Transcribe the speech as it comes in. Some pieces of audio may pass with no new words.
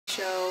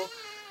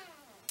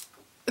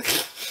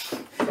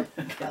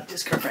I'll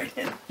just go right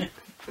in.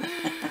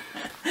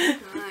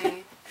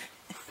 Hi.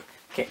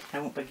 Okay, I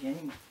won't bug you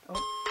anymore.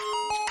 Oh.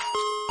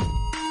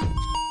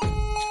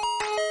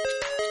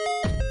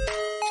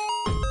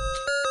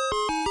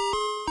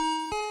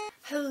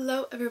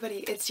 Hello everybody,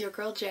 it's your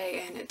girl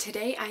Jay, and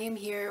today I am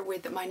here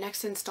with my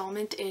next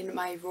installment in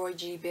my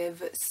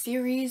Roygbiv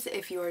series.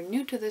 If you are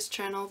new to this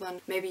channel,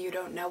 then maybe you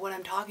don't know what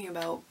I'm talking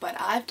about, but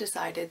I've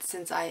decided,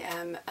 since I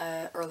am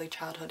an early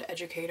childhood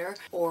educator,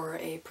 or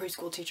a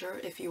preschool teacher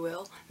if you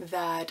will,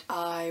 that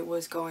I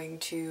was going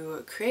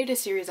to create a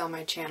series on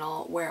my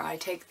channel where I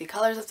take the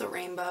colors of the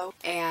rainbow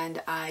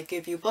and I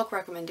give you book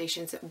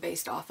recommendations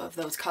based off of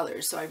those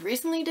colors. So I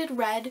recently did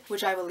red,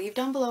 which I will leave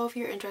down below if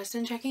you're interested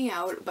in checking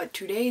out, but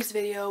today's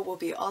video will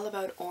be all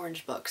about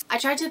orange books. I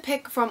tried to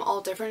pick from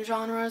all different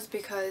genres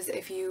because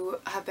if you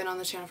have been on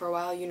the channel for a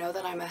while, you know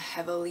that I'm a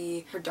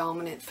heavily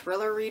predominant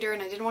thriller reader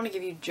and I didn't want to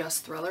give you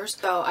just thrillers.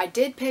 So I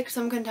did pick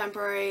some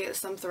contemporary,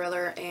 some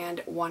thriller,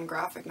 and one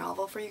graphic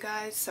novel for you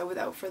guys. So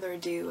without further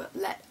ado,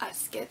 let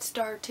us get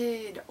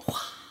started.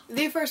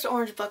 The first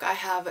orange book I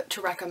have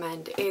to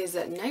recommend is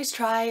Nice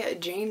Try,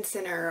 Jane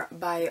Sinner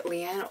by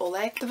Leanne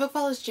Olick. The book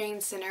follows Jane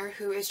Sinner,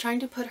 who is trying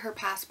to put her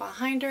past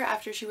behind her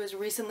after she was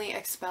recently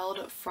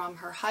expelled from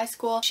her high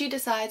school. She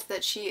decides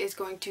that she is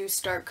going to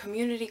start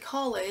community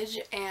college,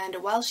 and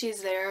while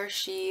she's there,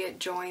 she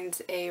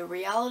joins a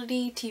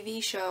reality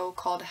TV show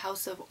called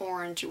House of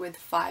Orange with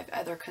 5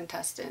 other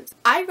contestants.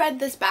 I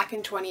read this back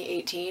in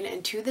 2018,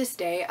 and to this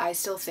day, I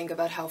still think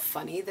about how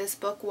funny this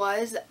book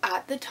was.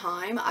 At the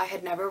time, I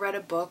had never read a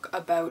book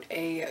about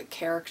a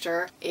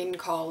character in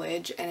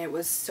college, and it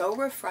was so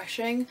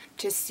refreshing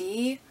to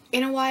see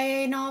in a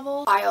YA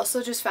novel. I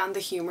also just found the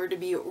humor to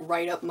be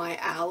right up my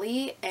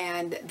alley,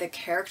 and the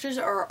characters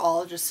are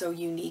all just so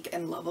unique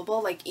and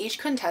lovable. Like, each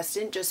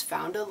contestant just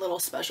found a little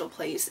special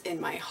place in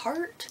my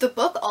heart. The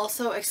book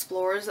also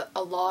explores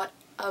a lot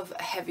of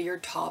heavier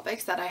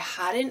topics that I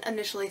hadn't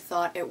initially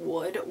thought it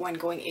would when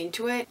going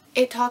into it.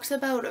 It talks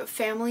about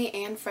family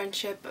and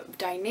friendship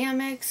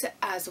dynamics,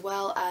 as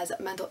well as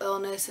mental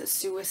illness,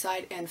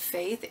 suicide, and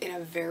faith in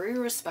a very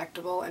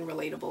respectable and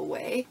relatable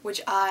way,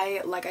 which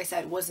I, like I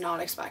said, was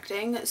not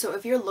expecting. So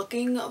if you're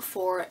looking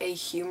for a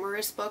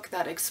humorous book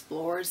that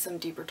explores some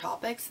deeper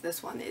topics,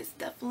 this one is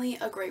definitely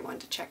a great one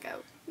to check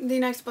out. The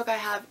next book I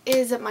have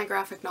is my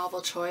graphic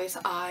novel choice.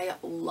 I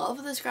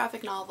love this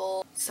graphic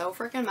novel so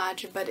freaking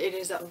much, but it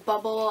is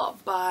Bubble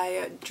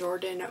by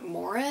Jordan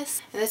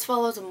Morris. And this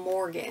follows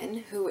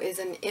Morgan, who is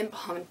an imp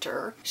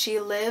hunter. She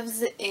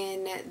lives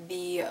in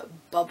the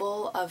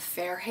bubble of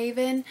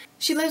Fairhaven.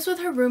 She lives with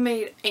her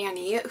roommate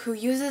Annie, who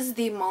uses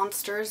the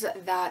monsters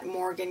that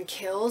Morgan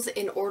kills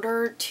in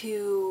order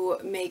to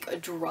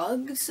make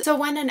drugs. So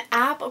when an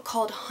app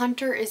called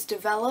Hunter is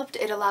developed,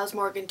 it allows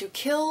Morgan to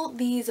kill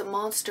these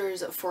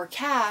monsters for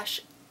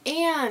cash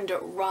and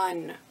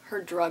run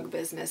her drug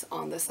business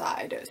on the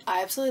side.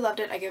 I absolutely loved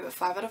it. I give it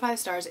 5 out of 5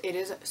 stars. It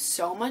is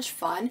so much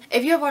fun.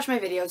 If you have watched my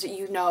videos,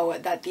 you know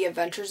that The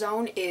Adventure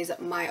Zone is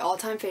my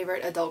all-time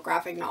favorite adult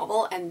graphic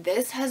novel, and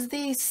this has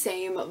the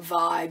same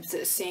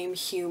vibes, same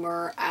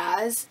humor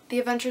as The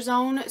Adventure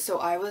Zone, so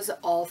I was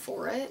all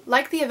for it.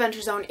 Like The Adventure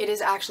Zone, it is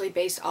actually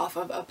based off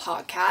of a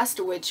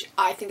podcast, which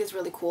I think is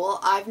really cool.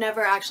 I've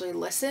never actually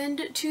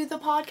listened to the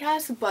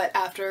podcast, but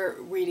after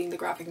reading the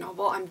graphic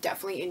novel, I'm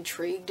definitely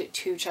intrigued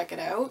to check it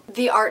out.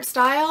 The art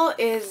style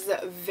is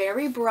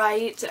very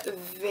bright,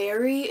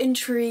 very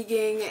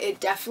intriguing. It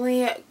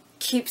definitely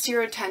keeps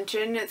your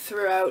attention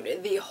throughout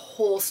the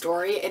whole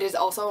story. It is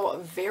also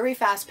very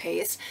fast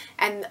paced,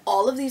 and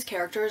all of these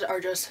characters are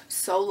just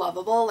so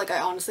lovable. Like, I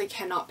honestly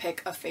cannot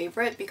pick a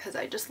favorite because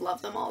I just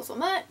love them all so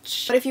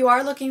much. But if you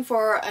are looking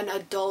for an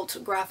adult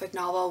graphic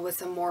novel with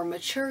some more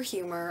mature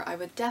humor, I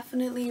would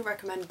definitely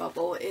recommend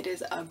Bubble. It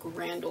is a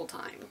grand old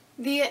time.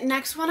 The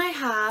next one I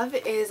have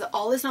is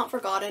All Is Not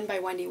Forgotten by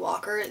Wendy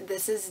Walker.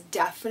 This is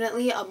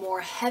definitely a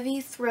more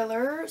heavy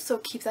thriller, so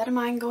keep that in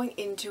mind going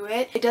into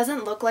it. It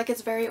doesn't look like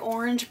it's very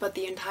orange, but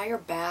the entire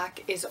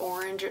back is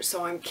orange,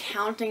 so I'm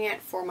counting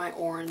it for my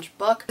orange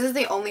book. This is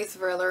the only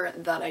thriller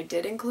that I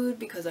did include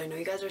because I know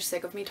you guys are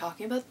sick of me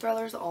talking about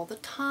thrillers all the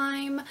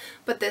time,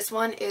 but this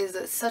one is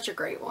such a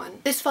great one.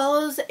 This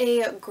follows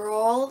a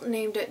girl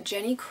named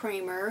Jenny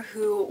Kramer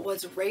who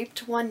was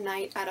raped one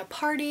night at a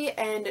party,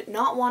 and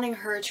not wanting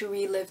her to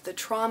relive the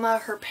trauma,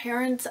 her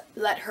parents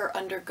let her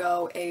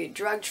undergo a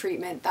drug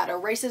treatment that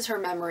erases her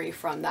memory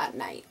from that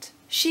night.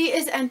 She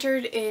is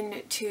entered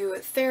into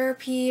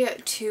therapy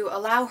to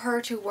allow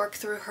her to work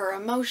through her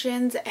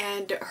emotions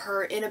and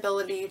her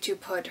inability to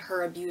put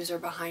her abuser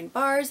behind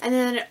bars. And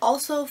then it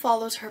also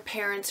follows her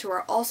parents, who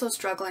are also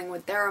struggling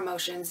with their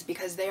emotions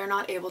because they are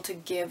not able to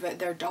give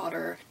their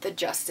daughter the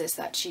justice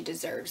that she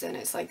deserves. And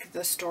it's like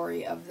the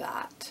story of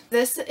that.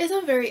 This is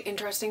a very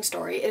interesting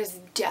story. It is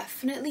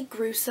definitely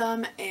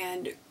gruesome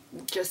and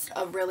just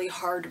a really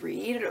hard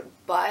read,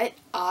 but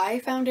I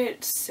found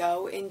it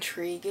so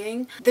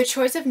intriguing. The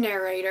choice of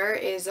narrator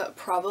is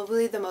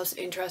probably the most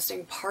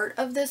interesting part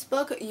of this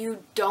book.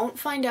 You don't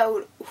find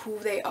out who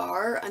they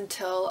are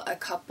until a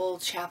couple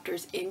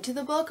chapters into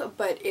the book,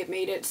 but it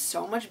made it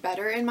so much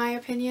better in my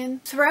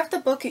opinion. Throughout the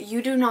book,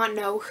 you do not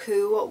know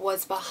who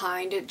was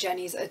behind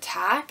Jenny's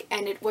attack,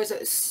 and it was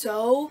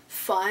so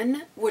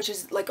fun, which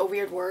is like a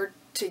weird word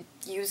to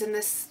use in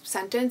this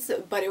sentence,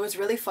 but it was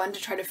really fun to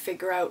try to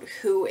figure out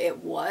who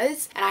it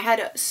was. And I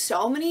had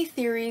so many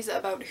theories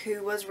about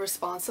who was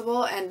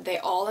responsible, and they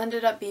all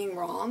ended up being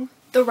wrong.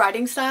 The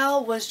writing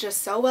style was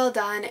just so well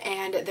done,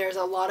 and there's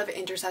a lot of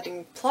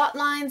intersecting plot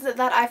lines that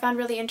I found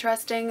really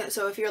interesting.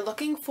 So if you're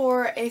looking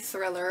for a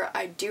thriller,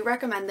 I do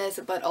recommend this,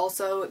 but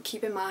also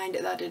keep in mind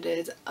that it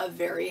is a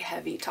very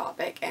heavy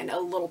topic and a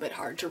little bit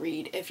hard to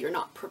read if you're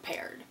not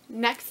prepared.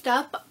 Next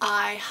up,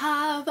 I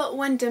have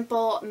When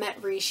Dimple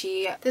Met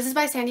Rishi. This is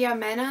by Sandhya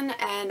Menon,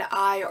 and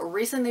I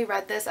recently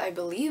read this, I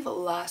believe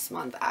last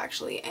month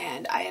actually,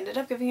 and I ended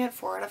up giving it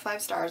 4 out of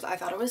 5 stars. I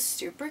thought it was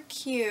super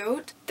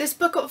cute. This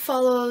book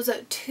follows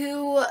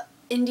two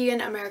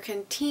Indian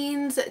American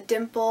teens,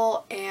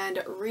 Dimple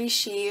and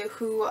Rishi,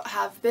 who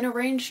have been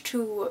arranged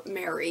to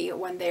marry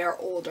when they are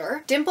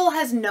older. Dimple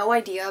has no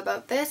idea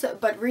about this,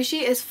 but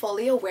Rishi is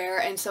fully aware,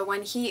 and so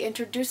when he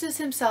introduces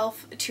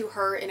himself to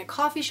her in a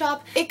coffee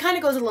shop, it kind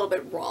of goes a little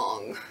bit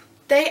wrong.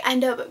 They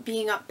end up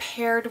being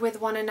paired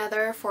with one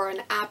another for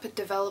an app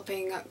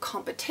developing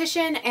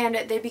competition,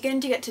 and they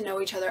begin to get to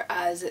know each other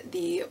as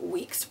the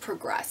weeks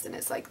progress, and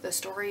it's like the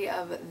story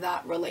of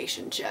that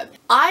relationship.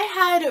 I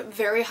had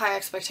very high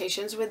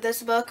expectations with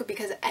this book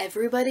because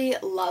everybody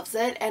loves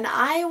it, and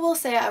I will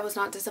say I was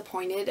not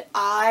disappointed.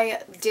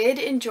 I did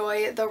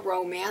enjoy the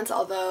romance,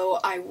 although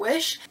I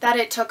wish that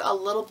it took a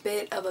little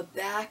bit of a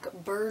back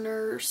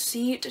burner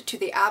seat to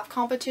the app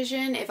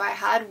competition. If I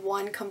had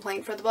one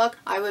complaint for the book,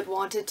 I would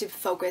want it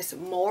to focus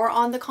more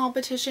on the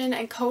competition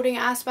and coding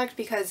aspect,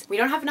 because we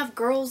don't have enough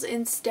girls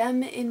in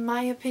STEM in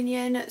my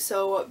opinion,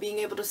 so being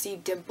able to see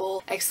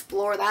Dimple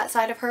explore that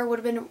side of her would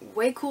have been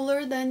way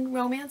cooler than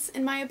romance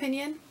in my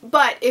opinion.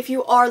 But if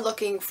you are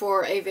looking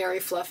for a very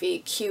fluffy,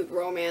 cute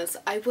romance,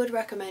 I would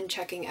recommend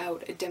checking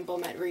out Dimple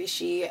Met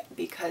Rishi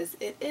because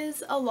it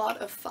is a lot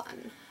of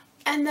fun.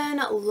 And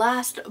then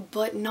last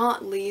but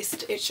not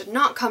least, it should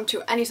not come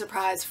to any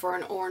surprise for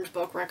an orange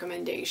book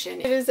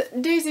recommendation. It is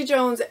Daisy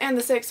Jones and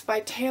the Six by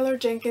Taylor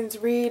Jenkins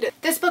Reid.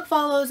 This book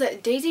follows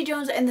Daisy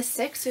Jones and the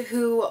Six,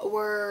 who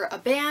were a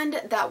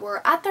band that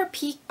were at their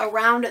peak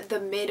around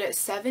the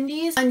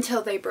mid-70s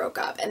until they broke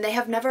up. And they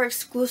have never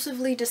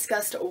exclusively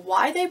discussed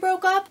why they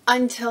broke up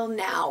until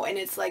now. And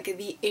it's like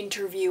the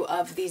interview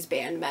of these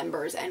band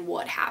members and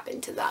what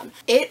happened to them.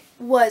 It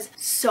was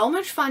so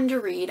much fun to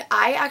read.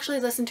 I actually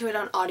listened to it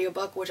on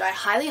audiobook, which I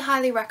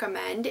highly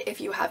recommend.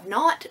 If you have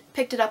not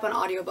picked it up on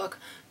audiobook,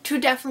 to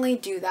definitely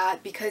do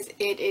that, because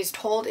it is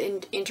told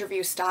in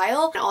interview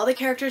style and all the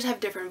characters have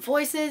different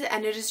voices,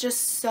 and it is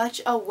just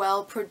such a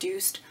well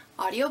produced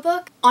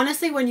audiobook.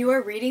 Honestly, when you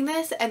are reading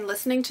this and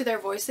listening to their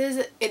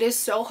voices, it is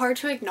so hard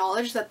to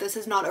acknowledge that this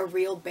is not a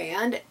real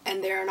band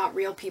and they are not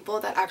real people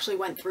that actually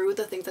went through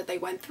the things that they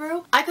went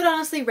through. I could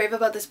honestly rave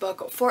about this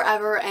book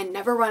forever and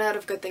never run out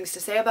of good things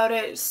to say about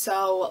it.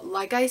 So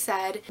like I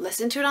said,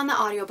 listen to it on the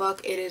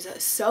audiobook. It is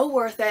so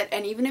worth it.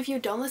 And even if you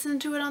don't listen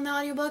to it on the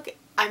audiobook,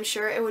 I'm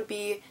sure it would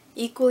be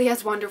equally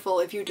as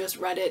wonderful if you just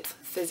read it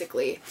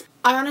physically.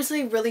 I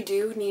honestly really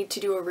do need to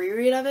do a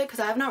reread of it because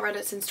I have not read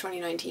it since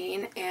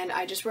 2019, and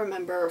I just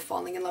remember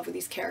falling in love with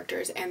these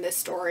characters and this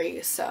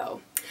story,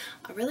 so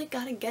I really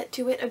gotta get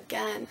to it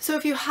again. So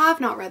if you have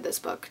not read this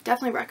book,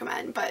 definitely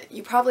recommend, but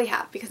you probably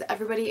have because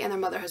everybody and their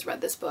mother has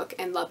read this book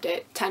and loved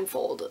it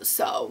tenfold.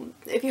 So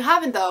if you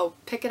haven't though,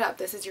 pick it up.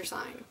 This is your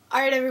sign.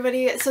 Alright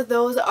everybody, so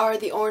those are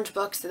the orange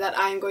books that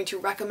I'm going to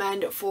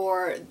recommend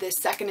for this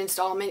second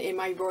installment in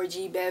my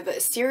Roygbiv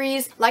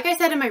series. Like I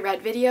said in my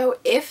red video,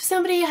 if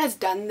somebody has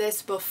done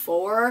this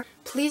before,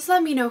 please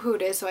let me know who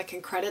it is so I can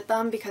credit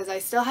them, because I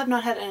still have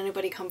not had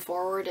anybody come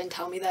forward and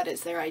tell me that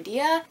it's their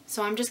idea.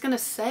 So I'm just gonna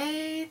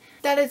say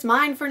that it's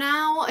mine for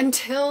now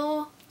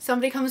until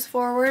somebody comes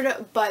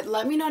forward, but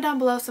let me know down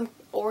below some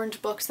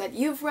orange books that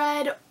you've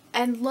read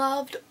and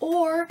loved,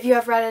 or if you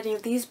have read any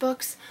of these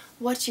books,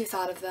 what you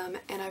thought of them,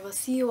 and I will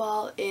see you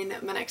all in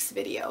my next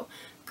video.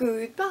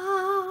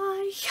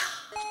 Goodbye!